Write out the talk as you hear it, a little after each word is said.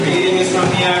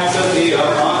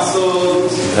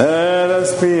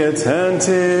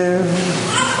attentive.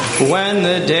 When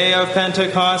the day of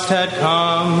Pentecost had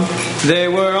come, they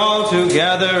were all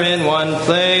together in one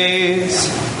place.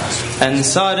 And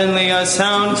suddenly a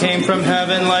sound came from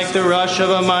heaven like the rush of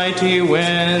a mighty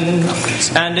wind,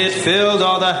 and it filled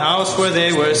all the house where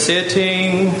they were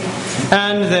sitting.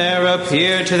 And there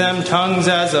appeared to them tongues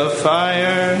as of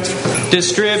fire,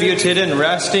 distributed and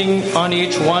resting on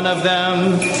each one of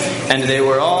them. And they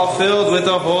were all filled with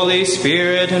the Holy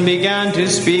Spirit and began to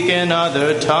speak in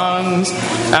other tongues,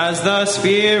 as the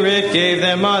Spirit gave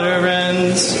them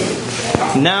utterance.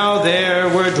 Now there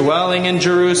were dwelling in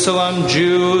Jerusalem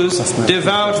Jews,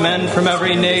 devout men from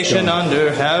every nation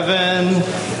under heaven.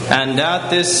 And at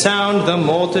this sound the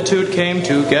multitude came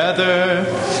together,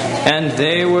 and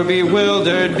they were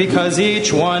bewildered because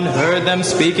each one heard them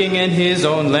speaking in his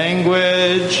own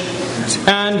language.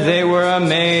 And they were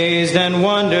amazed and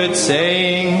wondered,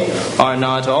 saying, "Are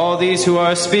not all these who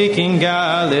are speaking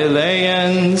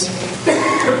Galileans?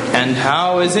 And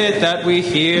how is it that we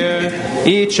hear,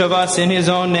 each of us in his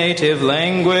own native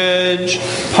language,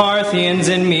 Parthians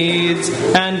and Medes,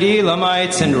 and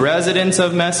Elamites and residents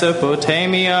of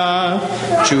Mesopotamia,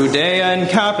 Judea and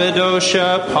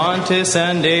Cappadocia, Pontus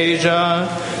and Asia,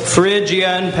 Phrygia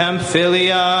and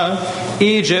Pamphylia,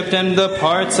 Egypt and the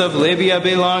parts of Libya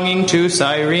belonging to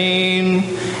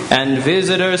Cyrene, and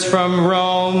visitors from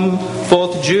Rome,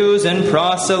 both Jews and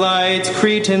proselytes,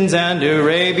 Cretans and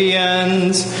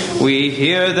Arabians, we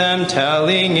hear them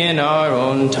telling in our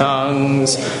own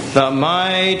tongues the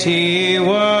mighty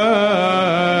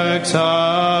works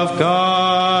of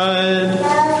God."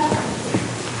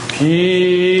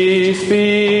 Peace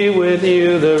be with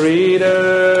you, the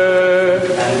reader.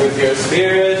 And with your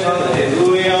spirit,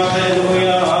 hallelujah,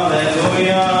 hallelujah,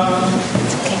 hallelujah.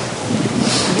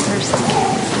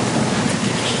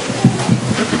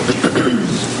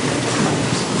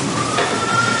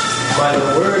 By the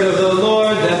word of the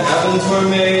Lord the heavens were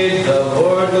made, the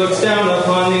Lord looks down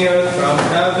upon the earth from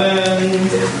heaven.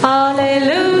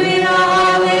 Hallelujah,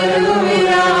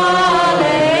 hallelujah,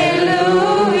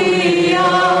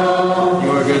 hallelujah.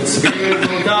 Your good spirit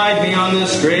will guide me on the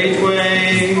straight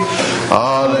way.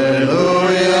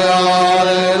 Hallelujah,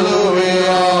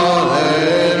 hallelujah,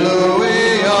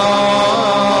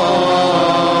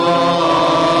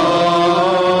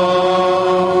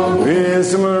 hallelujah.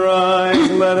 Wisdom arise,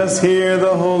 let us hear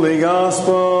the Holy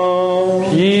Gospel.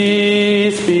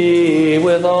 Peace be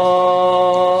with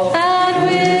all. And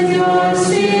with your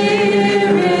spirit.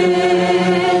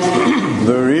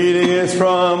 The reading is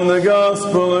from the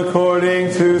Gospel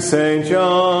according to St.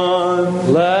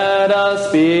 John. Let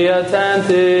us be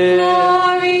attentive.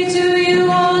 Glory to you,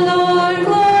 O Lord,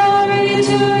 glory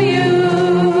to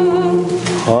you.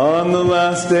 On the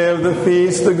last day of the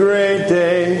feast, the great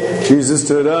day, Jesus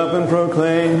stood up and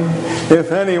proclaimed,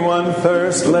 "If anyone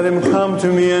thirsts, let him come to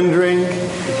me and drink.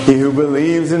 He who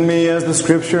believes in me, as the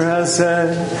Scripture has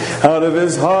said, out of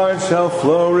his heart shall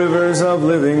flow rivers of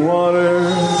living water."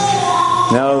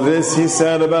 Now this he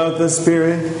said about the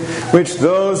Spirit, which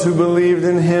those who believed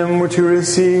in him were to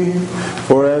receive.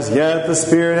 For as yet the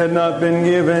Spirit had not been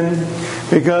given,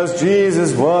 because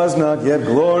Jesus was not yet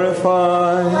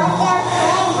glorified.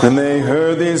 When they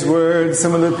heard these words,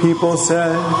 some of the people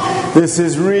said, "This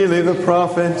is really the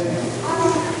prophet."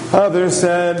 Others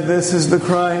said, "This is the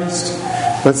Christ."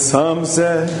 But some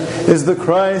said, "Is the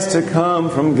Christ to come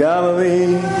from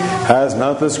Galilee? Has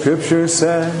not the Scripture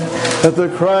said that the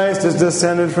Christ is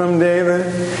descended from David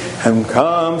and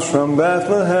comes from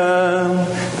Bethlehem,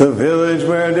 the village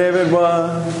where David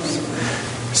was?"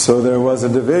 So there was a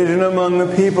division among the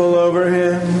people over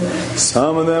him.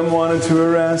 Some of them wanted to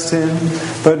arrest him,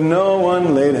 but no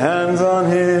one laid hands on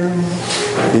him.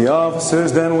 The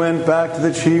officers then went back to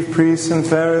the chief priests and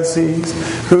Pharisees,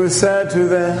 who said to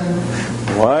them,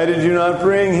 "Why did you not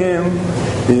bring him?"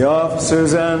 The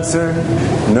officers answered,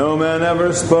 "No man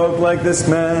ever spoke like this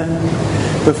man."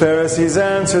 The Pharisees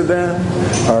answered them,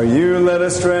 "Are you led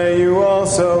astray, you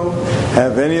also?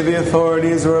 Have any of the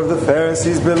authorities or of the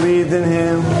Pharisees believed in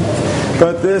him?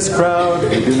 But this crowd,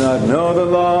 who do not know the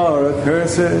law, are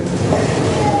accursed."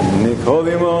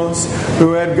 Nicodemus,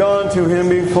 who had gone to him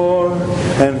before,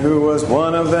 and who was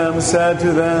one of them, said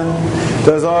to them,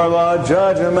 "Does our law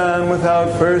judge a man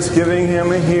without first giving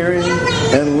him a hearing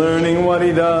and learning what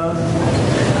he does?"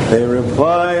 They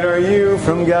replied, "Are you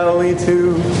from Galilee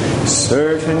too?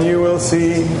 Search and you will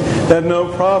see that no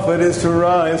prophet is to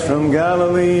rise from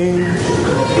Galilee."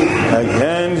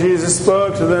 Again Jesus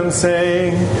spoke to them,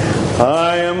 saying,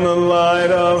 "I am the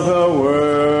light of the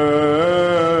world.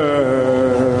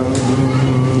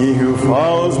 He who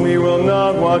follows me will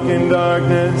not walk walk in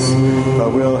darkness, but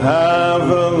we'll have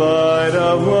the light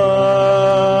of life.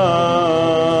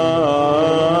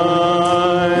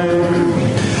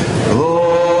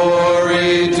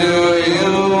 Glory to you,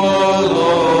 O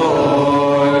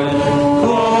Lord.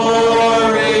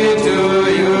 Glory to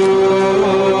you.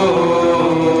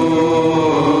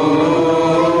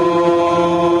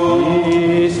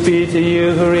 Peace be to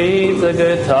you who read the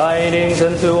good tidings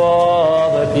unto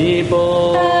all the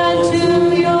people. And to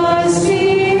your spirit.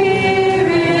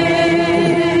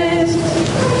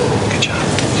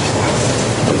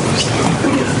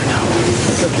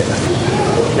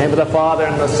 In the name of the Father,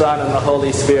 and the Son, and the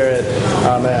Holy Spirit.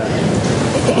 Amen.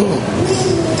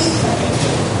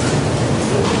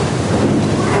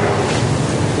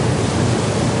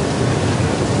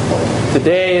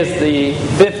 Today is the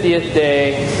 50th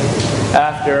day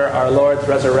after our Lord's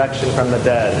resurrection from the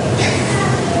dead.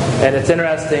 And it's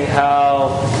interesting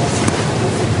how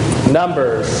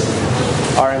numbers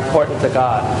are important to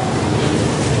God.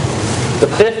 The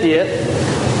 50th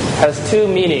has two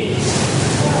meanings.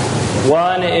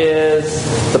 One is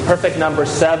the perfect number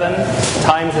 7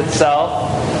 times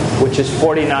itself, which is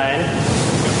 49.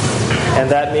 And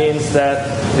that means that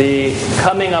the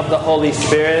coming of the Holy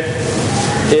Spirit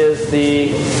is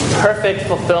the perfect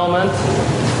fulfillment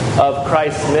of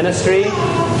Christ's ministry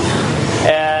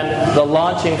and the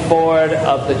launching forward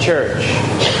of the church.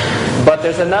 But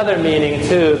there's another meaning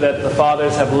too that the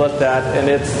fathers have looked at, and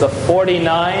it's the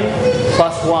 49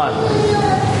 plus 1.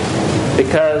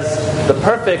 Because the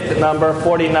perfect number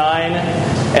 49,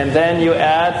 and then you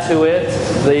add to it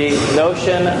the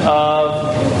notion of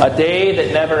a day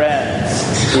that never ends,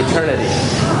 eternity.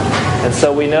 And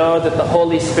so we know that the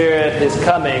Holy Spirit is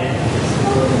coming,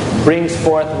 brings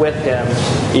forth with him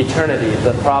eternity,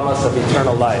 the promise of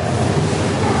eternal life.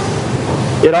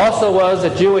 It also was a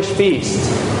Jewish feast.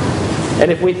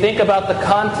 And if we think about the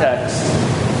context,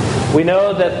 we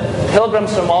know that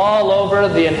pilgrims from all over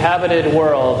the inhabited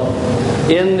world,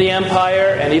 in the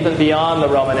empire and even beyond the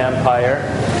Roman Empire,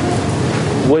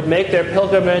 would make their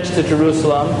pilgrimage to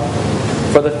Jerusalem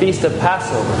for the feast of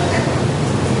Passover.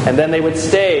 And then they would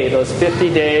stay those 50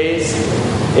 days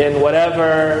in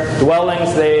whatever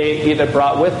dwellings they either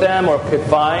brought with them or could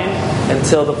find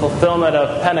until the fulfillment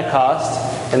of Pentecost.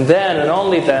 And then, and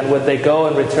only then, would they go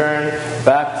and return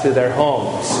back to their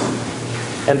homes.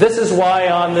 And this is why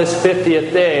on this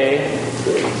 50th day,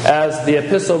 as the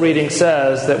epistle reading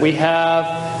says, that we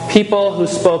have people who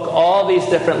spoke all these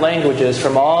different languages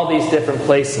from all these different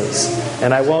places.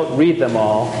 And I won't read them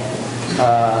all.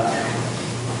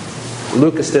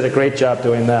 Lucas did a great job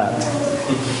doing that.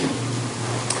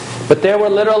 But there were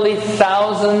literally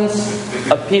thousands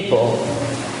of people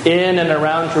in and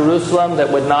around Jerusalem that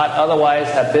would not otherwise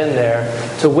have been there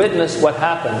to witness what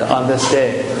happened on this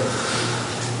day.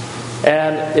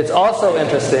 And it's also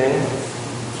interesting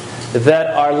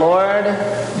that our Lord,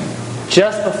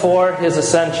 just before his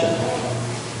ascension,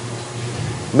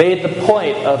 made the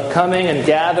point of coming and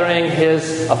gathering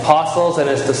his apostles and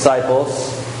his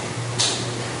disciples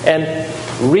and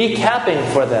recapping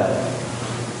for them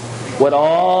what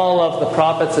all of the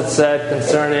prophets had said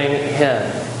concerning him.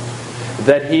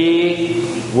 That he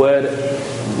would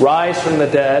rise from the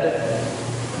dead,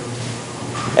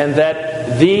 and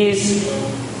that these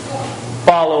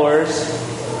followers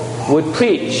would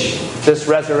preach this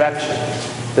resurrection.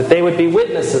 That they would be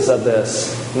witnesses of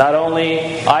this. Not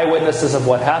only eyewitnesses of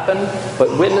what happened,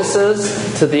 but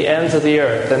witnesses to the ends of the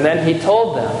earth. And then he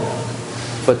told them,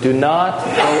 but do not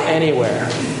go anywhere.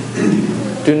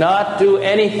 Do not do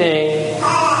anything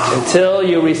until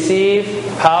you receive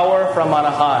power from on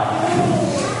high.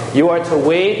 You are to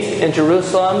wait in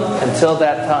Jerusalem until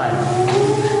that time.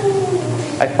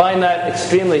 I find that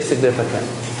extremely significant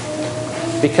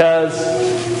because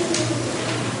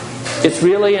it's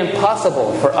really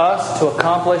impossible for us to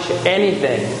accomplish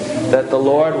anything that the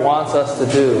Lord wants us to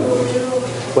do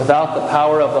without the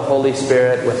power of the Holy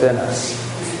Spirit within us.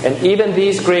 And even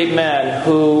these great men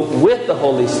who, with the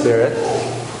Holy Spirit,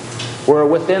 were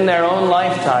within their own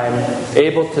lifetime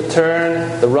able to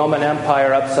turn the Roman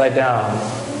Empire upside down,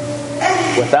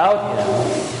 without him,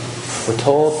 we're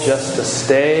told just to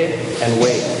stay and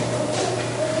wait.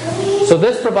 So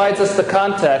this provides us the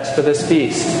context for this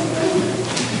feast.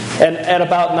 And at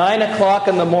about 9 o'clock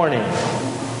in the morning,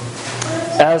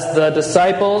 as the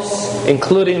disciples,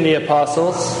 including the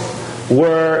apostles,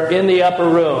 were in the upper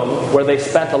room where they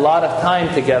spent a lot of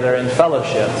time together in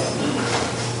fellowship.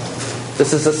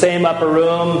 This is the same upper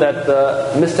room that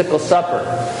the mystical supper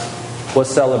was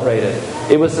celebrated.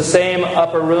 It was the same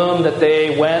upper room that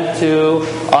they went to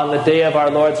on the day of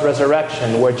our Lord's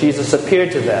resurrection, where Jesus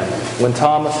appeared to them when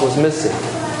Thomas was missing.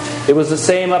 It was the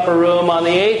same upper room on the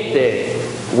 8th day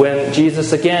when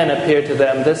Jesus again appeared to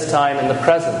them, this time in the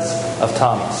presence of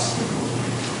Thomas.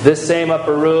 This same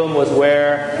upper room was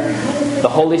where the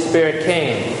Holy Spirit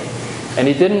came. And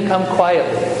He didn't come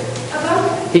quietly.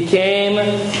 He came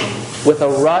with a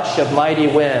rush of mighty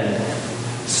wind.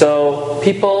 So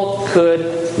people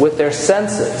could, with their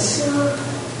senses,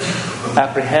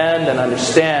 apprehend and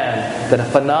understand that a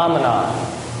phenomenon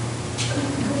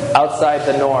outside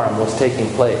the norm was taking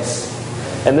place.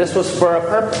 And this was for a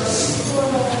purpose.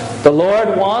 The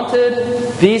Lord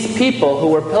wanted these people who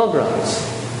were pilgrims,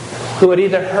 who had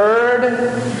either heard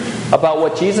about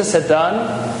what Jesus had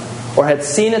done or had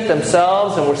seen it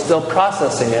themselves and were still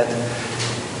processing it.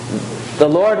 The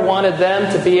Lord wanted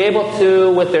them to be able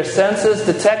to, with their senses,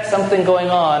 detect something going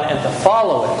on and to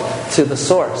follow it to the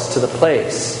source, to the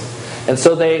place. And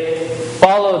so they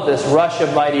followed this rush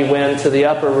of mighty wind to the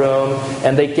upper room,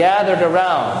 and they gathered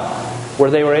around where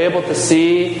they were able to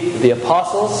see the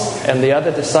apostles and the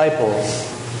other disciples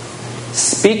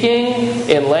speaking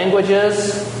in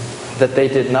languages that they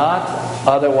did not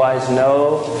otherwise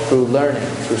know through learning,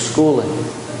 through schooling.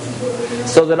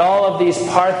 So that all of these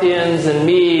Parthians and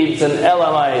Medes and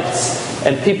Elamites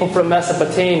and people from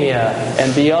Mesopotamia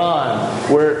and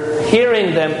beyond were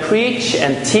hearing them preach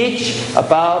and teach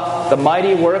about the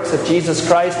mighty works of Jesus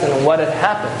Christ and what had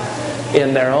happened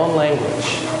in their own language.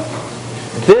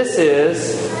 This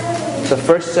is the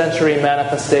first century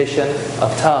manifestation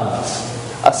of tongues,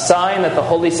 a sign that the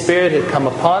Holy Spirit had come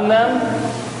upon them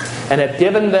and had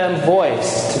given them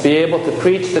voice to be able to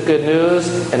preach the good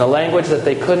news in a language that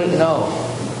they couldn't know,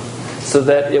 so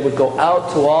that it would go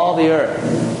out to all the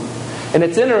earth. And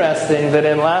it's interesting that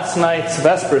in last night's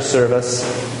Vesper service,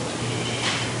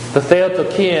 the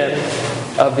Theotokian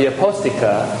of the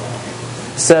Apostica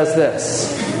says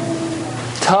this: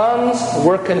 tongues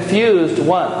were confused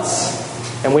once,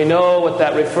 and we know what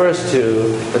that refers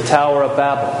to, the Tower of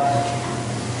Babel.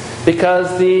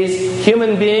 Because these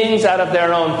human beings, out of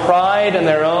their own pride and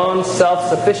their own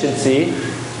self-sufficiency,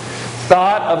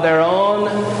 thought of their own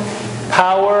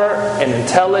power and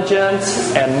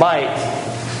intelligence and might,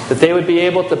 that they would be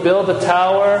able to build a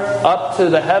tower up to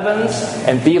the heavens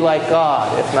and be like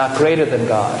God, if not greater than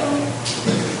God.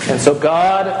 And so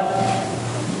God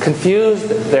confused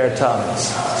their tongues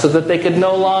so that they could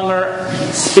no longer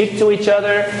speak to each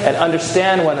other and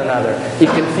understand one another. He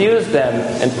confused them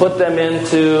and put them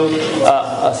into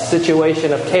a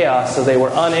situation of chaos, so they were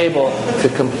unable to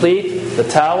complete the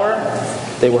tower.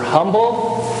 They were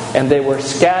humbled and they were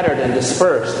scattered and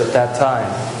dispersed at that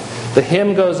time. The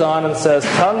hymn goes on and says,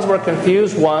 tongues were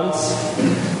confused once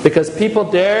because people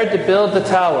dared to build the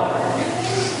tower.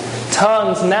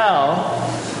 Tongues now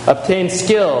obtain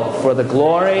skill for the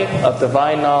glory of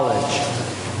divine knowledge.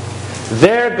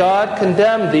 There God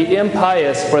condemned the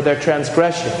impious for their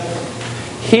transgression.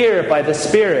 Here, by the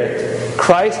Spirit,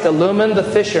 Christ illumined the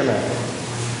fishermen.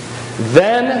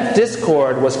 Then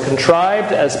discord was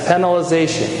contrived as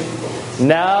penalization.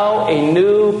 Now a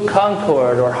new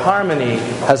concord or harmony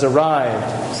has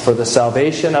arrived for the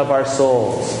salvation of our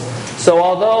souls. So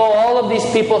although all of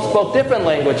these people spoke different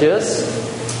languages,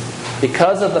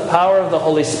 because of the power of the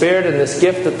Holy Spirit and this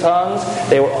gift of tongues,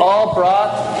 they were all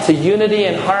brought to unity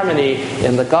and harmony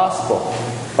in the gospel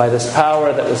by this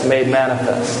power that was made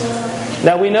manifest.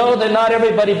 Now we know that not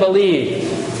everybody believed.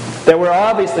 There were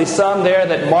obviously some there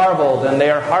that marveled and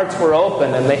their hearts were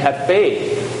open and they had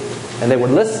faith and they were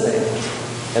listening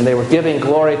and they were giving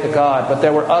glory to God. But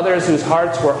there were others whose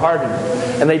hearts were hardened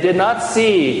and they did not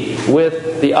see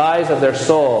with the eyes of their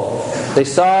soul. They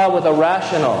saw with a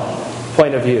rational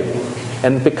point of view.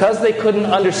 And because they couldn't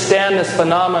understand this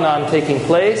phenomenon taking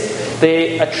place,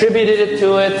 they attributed it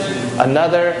to it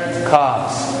another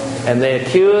cause. And they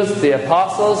accused the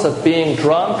apostles of being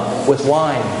drunk with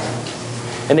wine.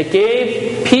 And it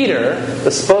gave Peter, the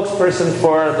spokesperson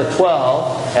for the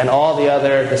 12 and all the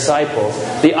other disciples,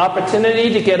 the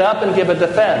opportunity to get up and give a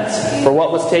defense for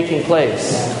what was taking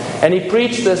place. And he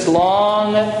preached this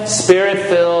long,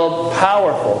 Spirit-filled,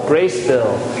 powerful,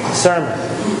 grace-filled sermon.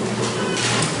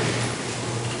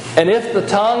 And if the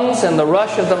tongues and the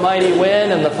rush of the mighty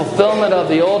wind and the fulfillment of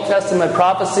the Old Testament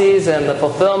prophecies and the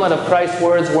fulfillment of Christ's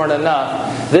words weren't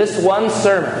enough, this one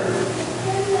sermon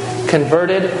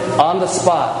converted on the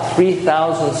spot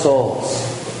 3,000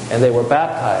 souls. And they were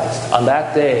baptized on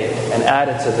that day and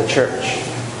added to the church.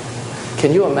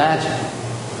 Can you imagine?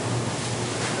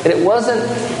 And it wasn't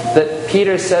that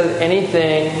Peter said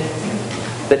anything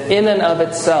that in and of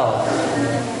itself,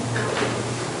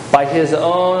 by his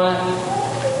own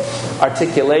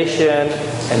articulation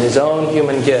and his own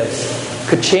human gifts,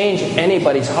 could change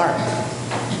anybody's heart.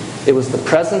 It was the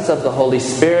presence of the Holy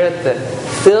Spirit that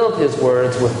filled his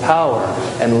words with power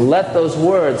and let those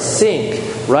words sink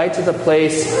right to the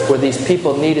place where these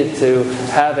people needed to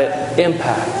have it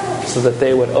impact so that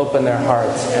they would open their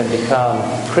hearts and become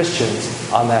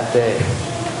Christians on that day.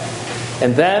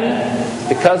 And then,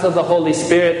 because of the Holy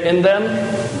Spirit in them,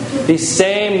 these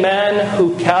same men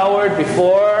who cowered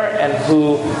before and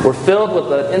who were filled with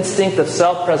the instinct of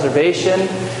self-preservation,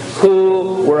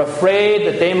 who were afraid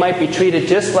that they might be treated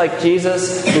just like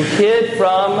Jesus, who hid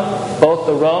from both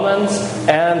the Romans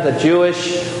and the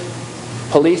Jewish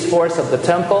police force of the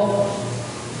temple,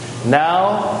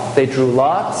 now they drew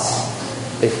lots.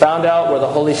 They found out where the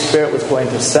Holy Spirit was going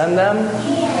to send them.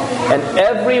 And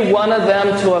every one of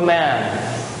them to a man,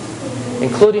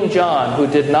 including John, who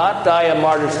did not die a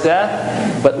martyr's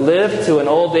death, but lived to an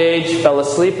old age, fell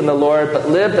asleep in the Lord, but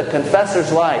lived a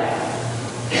confessor's life.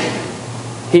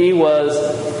 He was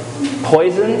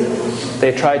poisoned.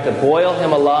 They tried to boil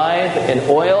him alive in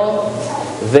oil.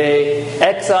 They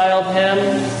exiled him.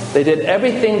 They did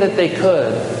everything that they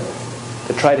could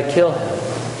to try to kill him.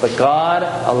 But God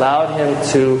allowed him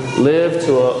to live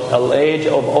to an age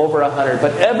of over 100.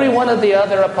 But every one of the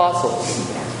other apostles,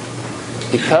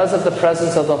 because of the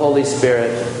presence of the Holy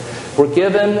Spirit, were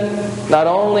given not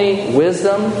only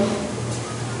wisdom,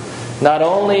 not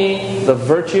only the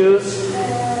virtues,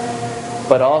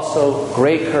 but also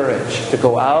great courage to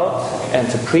go out and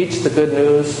to preach the good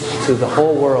news to the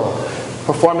whole world,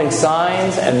 performing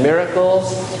signs and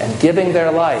miracles and giving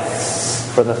their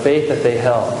lives for the faith that they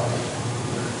held.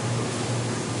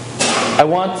 I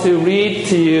want to read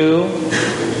to you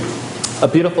a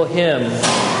beautiful hymn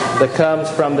that comes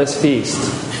from this feast.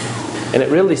 And it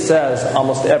really says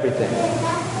almost everything.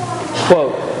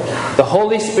 Quote, "The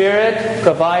Holy Spirit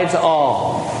provides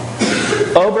all,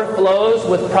 overflows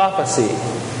with prophecy,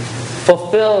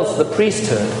 fulfills the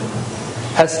priesthood,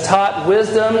 has taught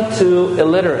wisdom to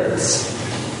illiterates,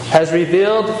 has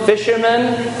revealed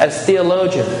fishermen as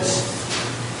theologians.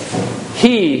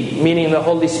 He," meaning the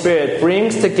Holy Spirit,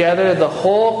 "brings together the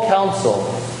whole counsel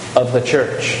of the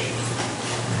church."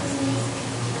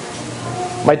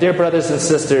 My dear brothers and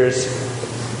sisters,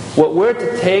 what we're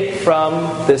to take from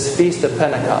this Feast of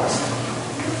Pentecost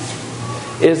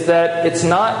is that it's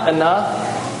not enough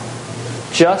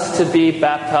just to be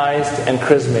baptized and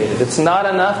chrismated. It's not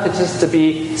enough just to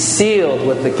be sealed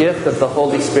with the gift of the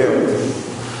Holy Spirit.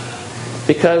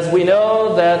 Because we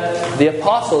know that the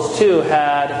apostles too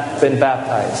had been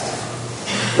baptized.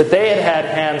 That they had had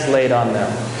hands laid on them.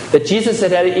 That Jesus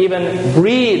had even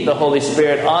breathed the Holy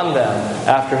Spirit on them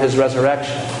after his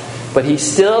resurrection. But he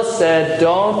still said,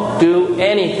 don't do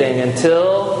anything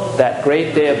until that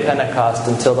great day of Pentecost,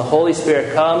 until the Holy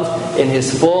Spirit comes in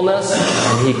his fullness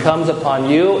and he comes upon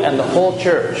you and the whole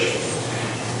church.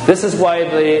 This is why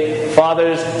the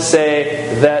fathers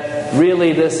say that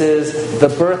really this is the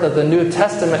birth of the New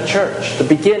Testament church, the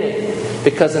beginning.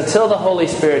 Because until the Holy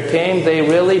Spirit came, they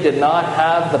really did not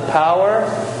have the power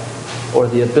or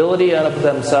the ability of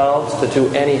themselves to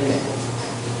do anything.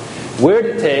 We're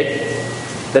to take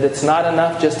that it's not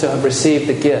enough just to have received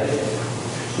the gift.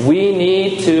 We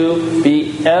need to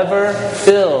be ever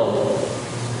filled,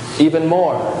 even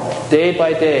more, day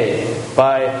by day,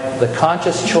 by the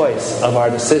conscious choice of our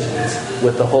decisions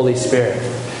with the Holy Spirit.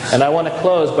 And I want to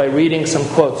close by reading some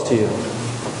quotes to you.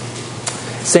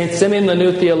 St. Simeon the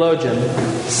New Theologian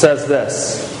says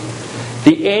this: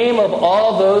 "The aim of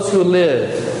all those who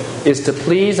live is to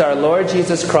please our Lord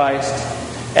Jesus Christ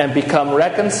and become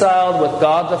reconciled with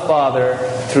God the Father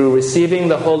through receiving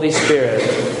the Holy Spirit,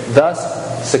 thus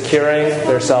securing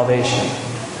their salvation."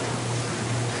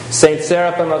 St.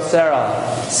 Seraphim of Sarah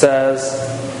says,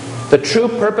 "The true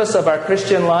purpose of our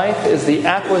Christian life is the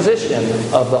acquisition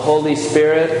of the Holy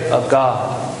Spirit of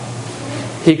God."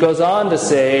 He goes on to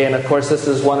say, and of course this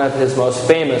is one of his most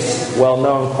famous,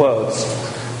 well-known quotes,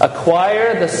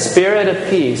 "Acquire the Spirit of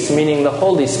peace," meaning the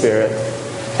Holy Spirit,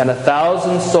 "and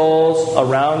 1,000 souls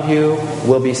around you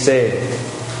will be saved."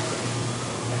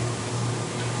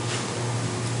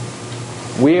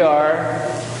 We are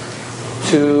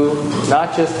to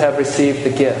not just have received the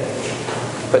gift,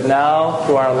 but now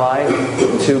through our life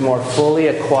to more fully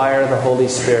acquire the Holy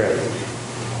Spirit.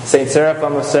 St.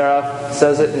 Seraphim of Seraph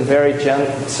says it in very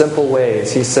simple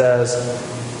ways. He says,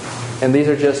 and these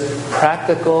are just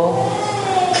practical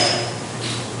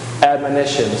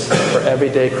admonitions for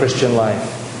everyday Christian life.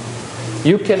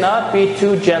 You cannot be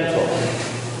too gentle.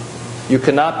 You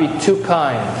cannot be too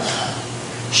kind.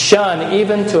 Shun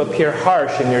even to appear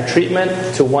harsh in your treatment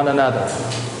to one another.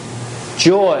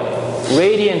 Joy,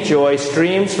 radiant joy,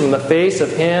 streams from the face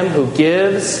of him who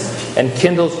gives and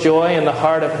kindles joy in the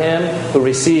heart of him who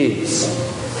receives.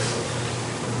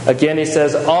 Again, he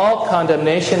says, all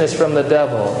condemnation is from the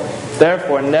devil.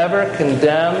 Therefore, never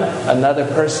condemn another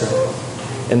person.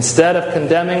 Instead of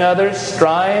condemning others,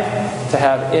 strive to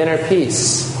have inner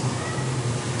peace.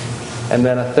 And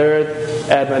then a third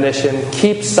admonition,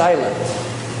 keep silent.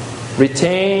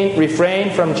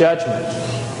 Refrain from judgment.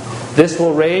 This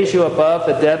will raise you above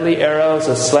the deadly arrows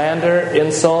of slander,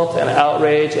 insult, and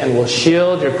outrage, and will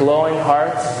shield your glowing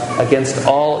hearts against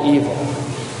all evil.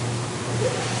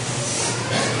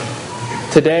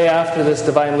 Today, after this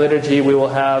Divine Liturgy, we will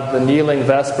have the kneeling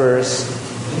Vespers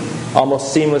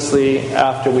almost seamlessly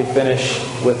after we finish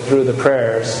through the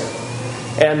prayers.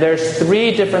 And there's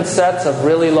 3 different sets of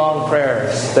really long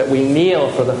prayers that we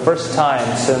kneel for the first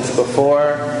time since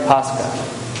before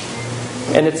Pascha.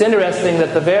 And it's interesting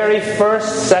that the very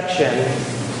first section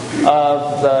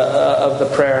of the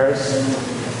prayers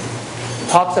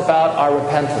talks about our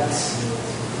repentance.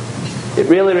 It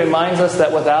really reminds us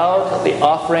that without the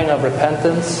offering of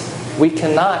repentance, we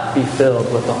cannot be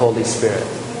filled with the Holy Spirit.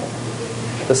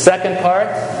 The second part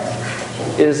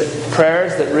is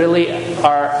prayers that really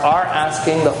are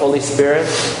asking the Holy Spirit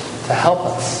to help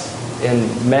us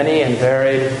in many and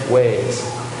varied ways.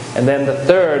 And then the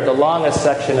third, the longest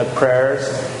section of prayers,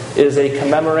 is a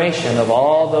commemoration of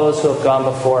all those who have gone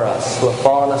before us, who have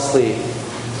fallen asleep,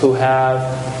 who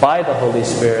have, by the Holy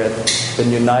Spirit, been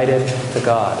united to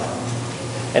God.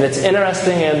 And it's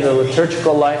interesting in the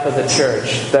liturgical life of the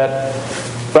Church that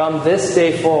from this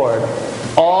day forward,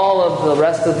 all of the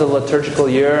rest of the liturgical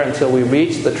year until we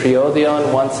reach the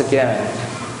Triodion once again,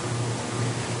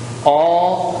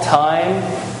 all time,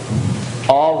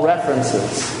 all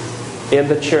references in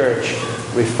the Church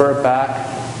refer back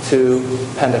to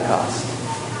Pentecost.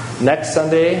 Next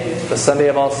Sunday, the Sunday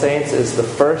of All Saints, is the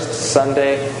first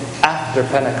Sunday after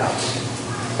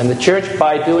Pentecost. And the Church,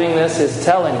 by doing this, is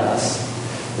telling us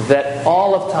that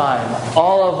all of time,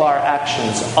 all of our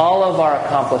actions, all of our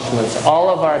accomplishments, all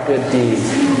of our good deeds,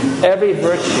 every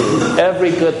virtue,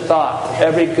 every good thought,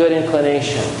 every good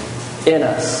inclination in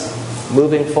us,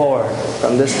 moving forward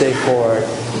from this day forward,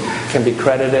 can be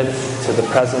credited to the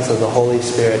presence of the Holy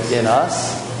Spirit in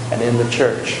us and in the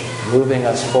Church, moving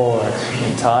us forward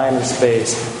in time and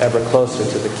space, ever closer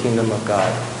to the kingdom of God.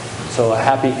 So a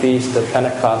happy feast of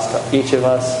Pentecost to each of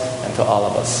us and to all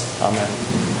of us.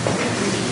 Amen.